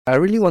I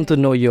really want to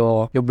know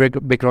your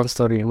background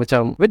story.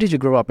 Macam, where did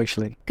you grow up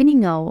actually?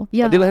 Keningau.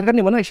 Ya. Dilahirkan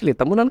di mana actually?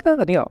 Tamunan ke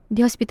Keningau?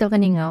 Di Hospital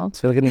Keningau.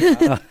 Hospital Keningau.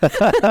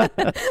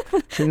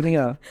 Hospital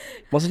Keningau.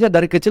 Maksudnya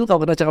dari kecil kau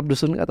kena cakap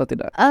dusun atau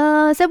tidak?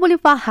 Saya boleh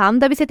faham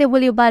tapi saya tidak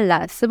boleh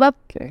balas. Sebab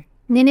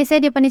nenek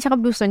saya dia pandai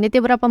cakap dusun. Dia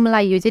tidak berapa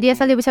Melayu. Jadi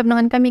asal dia bersama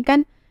dengan kami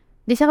kan,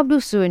 dia cakap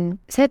dusun.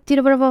 Saya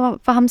tidak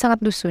berapa faham sangat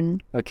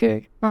dusun.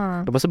 Okay.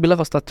 Lepas tu bila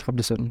kau start cakap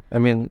dusun? I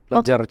mean,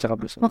 belajar cakap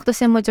dusun. Waktu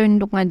saya mau join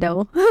untuk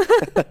ngadau.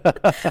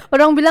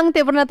 Orang bilang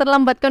tidak pernah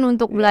terlambat kan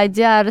untuk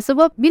belajar.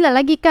 Sebab bila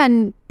lagi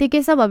kan,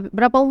 tidak kisah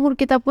berapa umur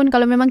kita pun,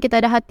 kalau memang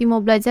kita ada hati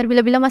mau belajar,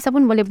 bila-bila masa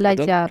pun boleh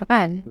belajar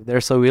kan. If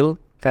there's a will,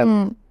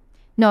 kan?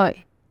 No,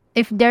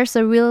 if there's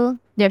a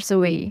will, there's a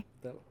way.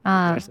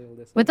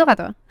 Betul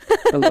kata?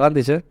 Betul kan,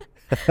 teacher?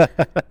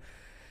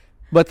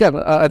 But kan,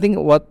 I think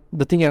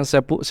the thing yang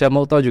saya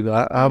mau tahu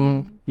juga,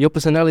 your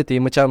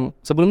personality macam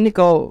sebelum ni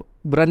kau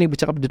berani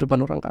bercakap di depan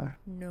orang kah?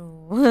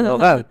 No.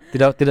 No kan?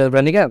 Tidak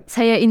berani kan?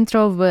 Saya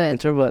introvert.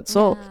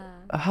 So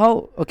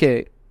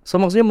so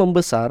maksudnya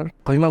membesar,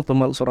 kau memang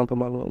seorang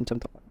pemalu macam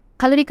tu.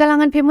 Kalau di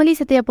kalangan family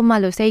saya tidak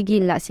pemalu, saya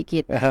gila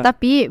sikit.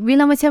 Tapi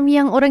bila macam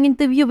yang orang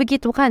interview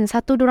begitu kan,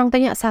 satu orang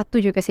tanya, satu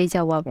juga saya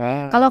jawab.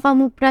 Kalau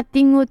kamu pernah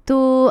tengok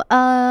tu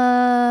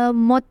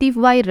motif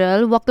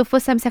viral, waktu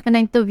first time saya kena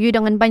interview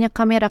dengan banyak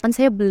kamera kan,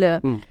 saya blur.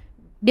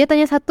 Dia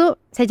tanya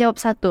satu, saya jawab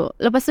satu.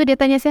 Lepas tu dia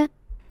tanya saya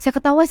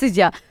ketawa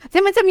saja.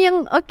 Saya macam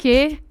yang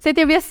saya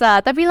tidak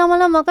biasa. Tapi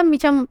lama-lama kan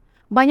macam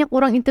banyak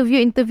orang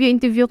interview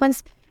kan,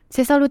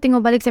 saya selalu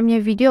tengok balik saya punya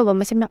video,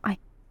 macam yang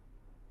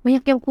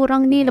banyak yang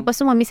kurang ni.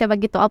 Lepas tu mami saya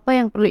bagi tahu apa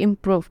yang perlu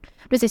improve.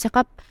 Terus saya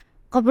cakap,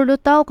 kau perlu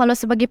tahu kalau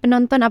sebagai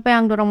penonton apa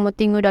yang dorang mau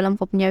tengok dalam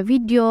kau punya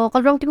video.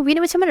 Kalau dorang tengok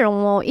video macam mana dorang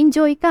mau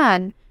enjoy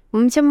kan,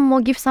 macam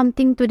mau give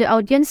something to the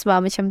audience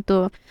macam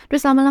tu.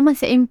 Terus lama-lama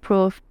saya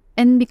improve.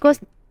 And because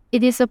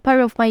it is a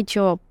part of my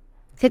job,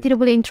 saya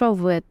tidak boleh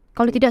introvert.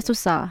 Kalau tidak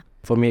susah.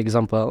 For me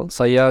example,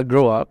 saya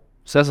grow up,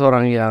 saya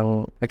seorang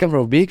yang I come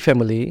from a big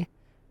family.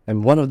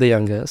 I'm one of the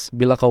youngest.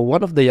 Bila kau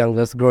one of the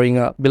youngest growing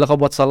up, bila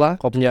kau buat salah,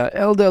 kau punya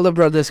elder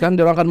brothers kan,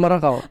 dia orang akan marah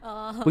kau.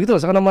 Begitu lah,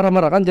 saya akan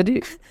marah-marah kan. Jadi,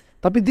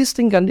 tapi this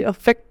thing kan, dia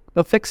affect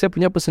saya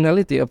punya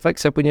personality,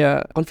 affect saya punya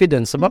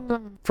confidence. Sebab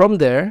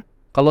from there,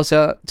 kalau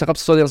saya cakap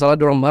sesuatu yang salah,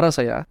 dia orang marah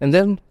saya. And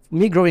then,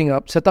 me growing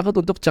up, saya takut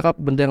untuk cakap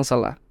benda yang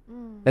salah.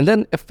 And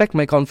then, affect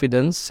my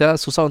confidence, saya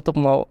susah untuk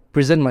mau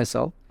present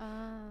myself.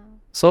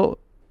 So,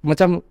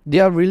 macam,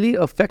 dia really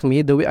affect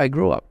me the way I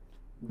grow up.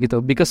 Gitu,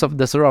 because of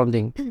the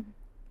surrounding.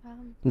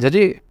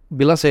 Jadi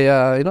bila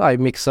saya I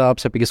mix up,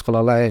 saya pergi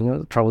sekolah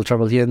lain,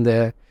 travel here and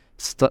there,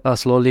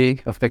 slowly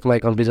affect my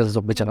confidence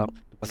untuk bercakap.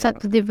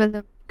 Start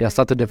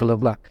to develop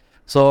lah.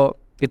 So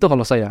itu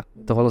kalau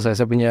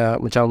saya punya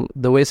macam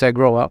the way saya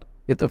grow up,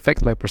 it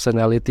affects my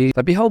personality.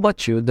 Tapi how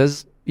about you?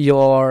 Does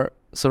your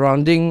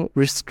surrounding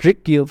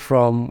restrict you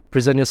from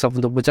present yourself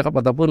untuk bercakap,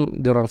 ataupun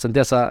diorang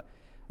sentiasa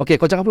kau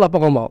cakaplah apa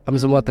kau mau,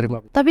 kami semua terima.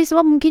 Tapi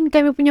sebab mungkin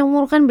kami punya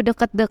umur kan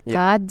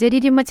berdekat-dekat,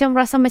 jadi dia macam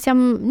rasa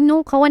macam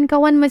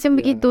kawan-kawan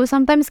macam begitu.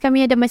 Sometimes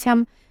kami ada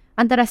macam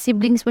antara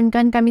siblings pun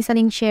kan, kami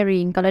saling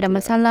sharing. Kalau ada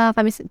masalah,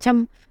 kami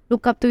macam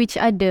look up to each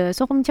other.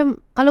 So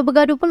macam kalau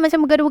bergaduh pun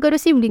macam bergaduh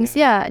siblings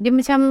dia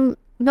macam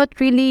not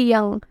really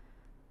yang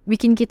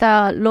bikin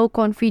kita low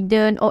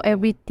confident or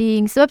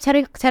everything. Sebab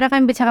cara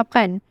kami bercakap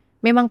kan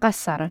memang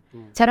kasar.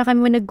 Cara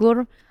kami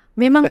menegur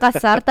memang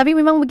kasar, tapi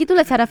memang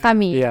begitulah cara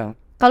kami.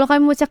 Kalau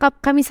kami mau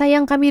cakap kami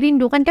sayang, kami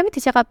rindu kan, kami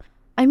tercakap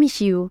I miss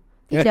you.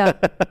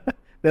 Tidak.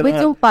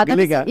 Berjumpa.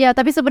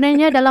 Tapi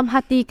sebenarnya dalam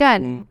hati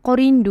kan kau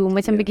rindu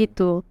macam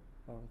begitu.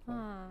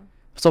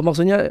 So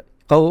maksudnya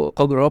kau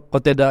grow up,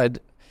 kau tidak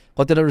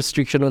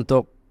restriction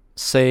untuk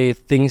say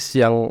things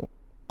yang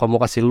kau mau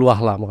kasih luah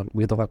lah,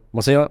 begitu kan.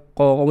 Maksudnya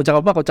kau mau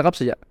cakap apa, kau cakap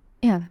saja.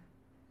 Ya.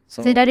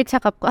 So, saya dari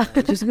cakap kok.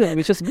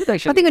 Which is good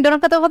actually. Kau tengok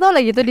orang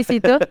ketawa-ketawa lagi tu di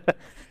situ.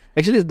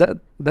 Actually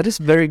that is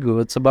very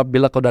good, sebab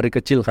bila kau dari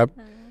kecil kan,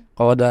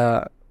 kau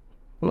ada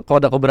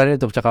berani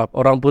untuk cakap,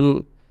 orang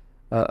pun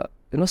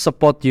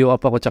support you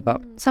apa kau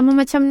cakap. Sama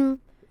macam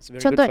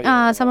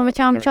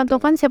contoh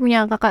kan, saya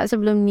punya kakak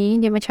sebelum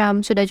ni, dia macam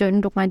sudah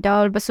join untuk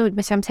ngadau. Lepas tu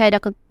macam saya ada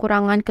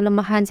kekurangan,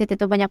 kelemahan, saya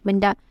tahu banyak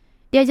benda.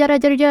 Dia ajar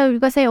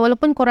juga saya,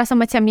 walaupun kau rasa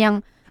macam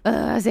yang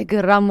saya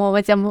geram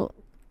macam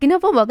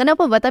kenapa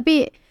ba,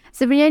 tapi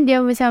sebenarnya dia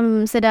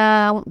macam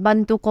sedang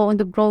bantu kau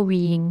untuk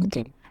growing.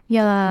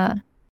 Ya.